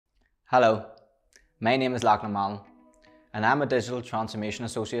Hello, my name is Lachlan Mallon and I'm a Digital Transformation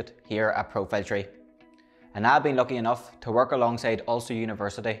Associate here at ProfileTree. And I've been lucky enough to work alongside Ulster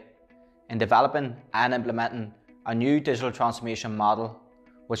University in developing and implementing a new digital transformation model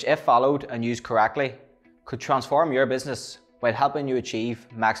which, if followed and used correctly, could transform your business while helping you achieve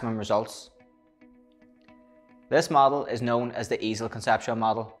maximum results. This model is known as the EAS3EL conceptual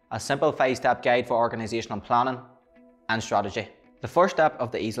model, a simple 5-step guide for organisational planning and strategy. The first step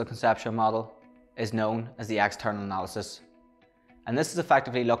of the EAS3EL conceptual model is known as the external analysis, and this is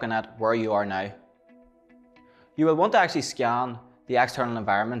effectively looking at where you are now. You will want to actually scan the external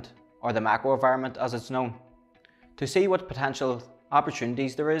environment, or the macro environment as it's known, to see what potential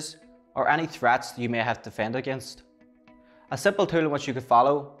opportunities there is or any threats you may have to defend against. A simple tool which you could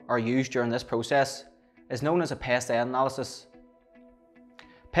follow or use during this process is known as a PESTEL analysis.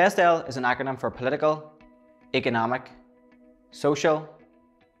 PESTEL is an acronym for political, economic, social,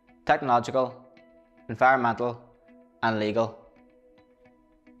 technological, environmental, and legal.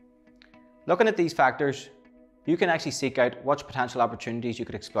 Looking at these factors, you can actually seek out which potential opportunities you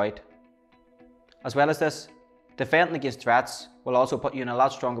could exploit. As well as this, defending against threats will also put you in a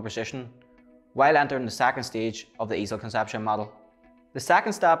lot stronger position while entering the second stage of the EAS3EL conceptual model. The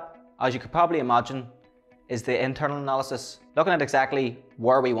second step, as you could probably imagine, is the internal analysis, looking at exactly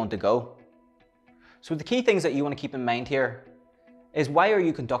where we want to go. So the key things that you want to keep in mind here is, why are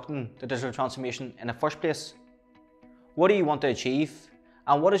you conducting the digital transformation in the first place? What do you want to achieve?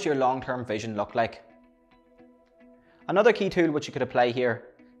 And what does your long-term vision look like? Another key tool which you could apply here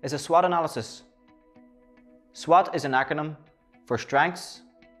is a SWOT analysis. SWOT is an acronym for strengths,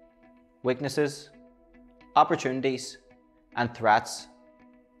 weaknesses, opportunities, and threats.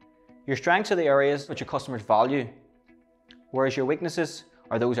 Your strengths are the areas which your customers value, whereas your weaknesses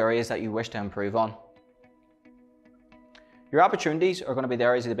are those areas that you wish to improve on. Your opportunities are going to be the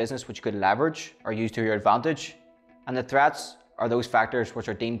areas of the business which you could leverage or use to your advantage, and the threats are those factors which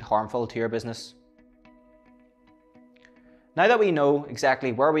are deemed harmful to your business. Now that we know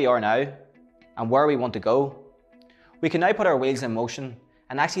exactly where we are now and where we want to go, we can now put our wheels in motion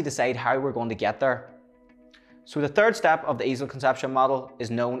and actually decide how we're going to get there. So the third step of the EAS3EL conceptual model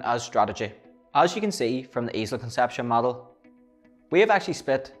is known as strategy. As you can see from the EAS3EL conceptual model, we have actually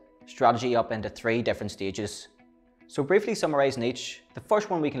split strategy up into 3 different stages. So briefly summarising each, the first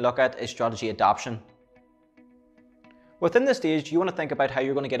one we can look at is strategy adoption. Within this stage, you want to think about how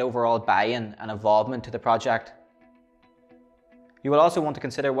you're going to get overall buy-in and involvement to the project. You will also want to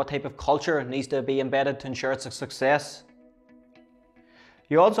consider what type of culture needs to be embedded to ensure its success.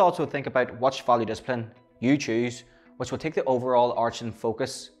 You also think about which value discipline you choose, which will take the overall arching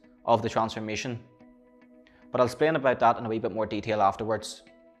focus of the transformation. But I'll explain about that in a wee bit more detail afterwards.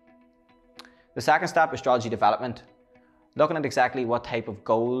 The second step is strategy development, looking at exactly what type of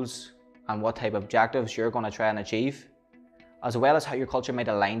goals and what type of objectives you're going to try and achieve, as well as how your culture might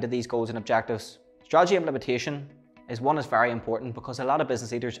align to these goals and objectives. Strategy implementation is one that's very important because a lot of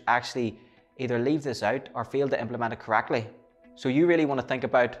business leaders actually either leave this out or fail to implement it correctly. So you really want to think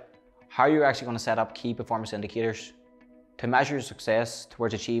about how you're actually going to set up key performance indicators to measure your success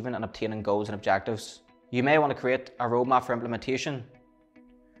towards achieving and obtaining goals and objectives. You may want to create a roadmap for implementation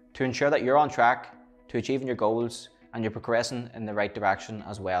to ensure that you're on track to achieving your goals and you're progressing in the right direction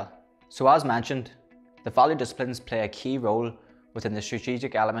as well. So as mentioned, the value disciplines play a key role within the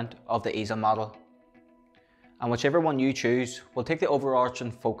strategic element of the EAS3EL model. And whichever one you choose will take the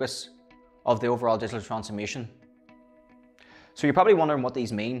overarching focus of the overall digital transformation. So you're probably wondering what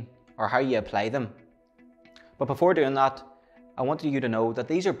these mean or how you apply them. But before doing that, I wanted you to know that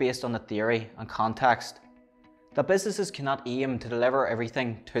these are based on the theory and context that businesses cannot aim to deliver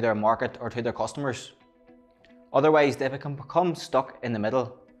everything to their market or to their customers. Otherwise, they can become stuck in the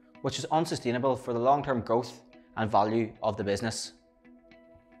middle, which is unsustainable for the long-term growth and value of the business.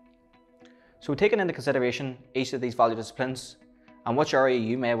 So taking into consideration each of these value disciplines and which area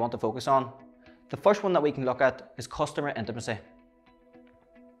you may want to focus on, the first one that we can look at is customer intimacy.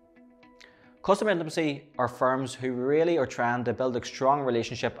 Customer intimacy are firms who really are trying to build a strong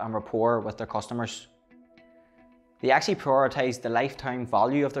relationship and rapport with their customers. They actually prioritise the lifetime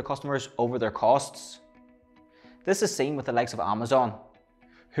value of their customers over their costs. This is seen with the likes of Amazon,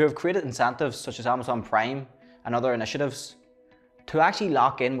 who have created incentives such as Amazon Prime and other initiatives to actually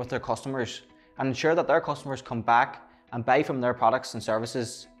lock in with their customers and ensure that their customers come back and buy from their products and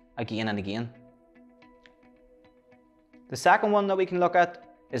services again and again. The second one that we can look at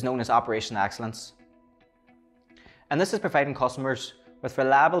is known as operational excellence. And this is providing customers with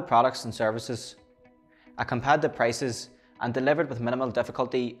reliable products and services at competitive prices and delivered with minimal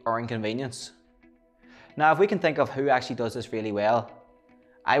difficulty or inconvenience. Now, if we can think of who actually does this really well,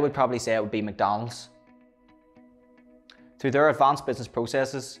 I would probably say it would be McDonald's. Through their advanced business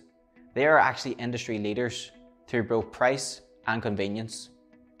processes, they are actually industry leaders through both price and convenience.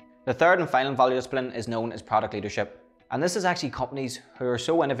 The third and final value discipline is known as product leadership. And this is actually companies who are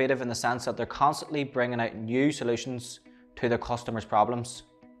so innovative in the sense that they're constantly bringing out new solutions to their customers' problems.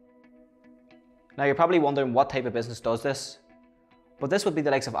 Now you're probably wondering what type of business does this, but this would be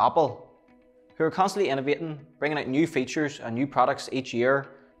the likes of Apple, who are constantly innovating, bringing out new features and new products each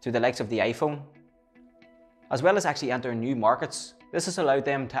year through the likes of the iPhone, as well as actually entering new markets. This has allowed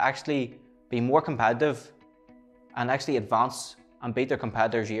them to actually be more competitive and actually advance and beat their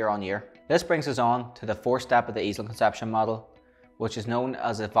competitors year on year. This brings us on to the fourth step of the EAS3EL conception model, which is known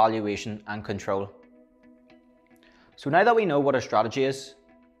as evaluation and control. So now that we know what our strategy is,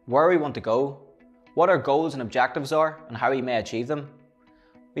 where we want to go, what our goals and objectives are, and how we may achieve them,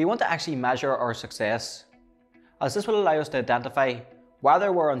 we want to actually measure our success, as this will allow us to identify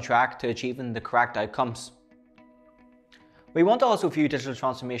whether we're on track to achieving the correct outcomes. We want to also view digital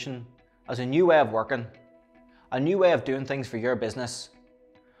transformation as a new way of working, a new way of doing things for your business.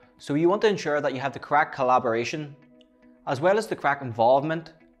 So you want to ensure that you have the correct collaboration, as well as the correct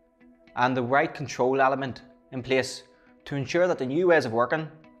involvement and the right control element in place to ensure that the new ways of working,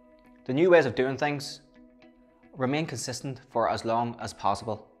 the new ways of doing things, remain consistent for as long as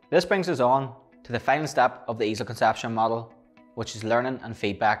possible. This brings us on to the final step of the EAS3EL conception model, which is learning and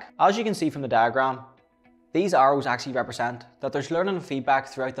feedback. As you can see from the diagram, these arrows actually represent that there's learning and feedback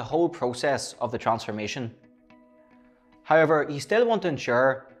throughout the whole process of the transformation. However, you still want to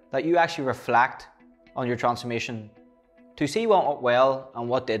ensure that you actually reflect on your transformation to see what went well and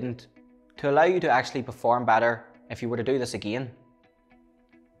what didn't, to allow you to actually perform better if you were to do this again.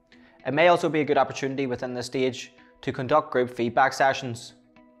 It may also be a good opportunity within this stage to conduct group feedback sessions,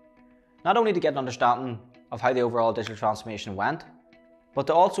 not only to get an understanding of how the overall digital transformation went, but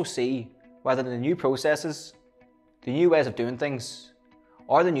to also see whether the new processes, the new ways of doing things,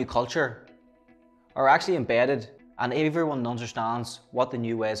 or the new culture are actually embedded and everyone understands what the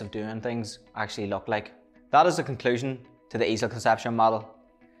new ways of doing things actually look like. That is the conclusion to the EAS3EL conception model.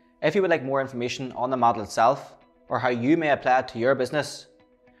 If you would like more information on the model itself, or how you may apply it to your business,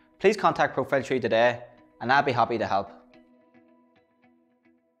 please contact ProfileTree today and I'll be happy to help.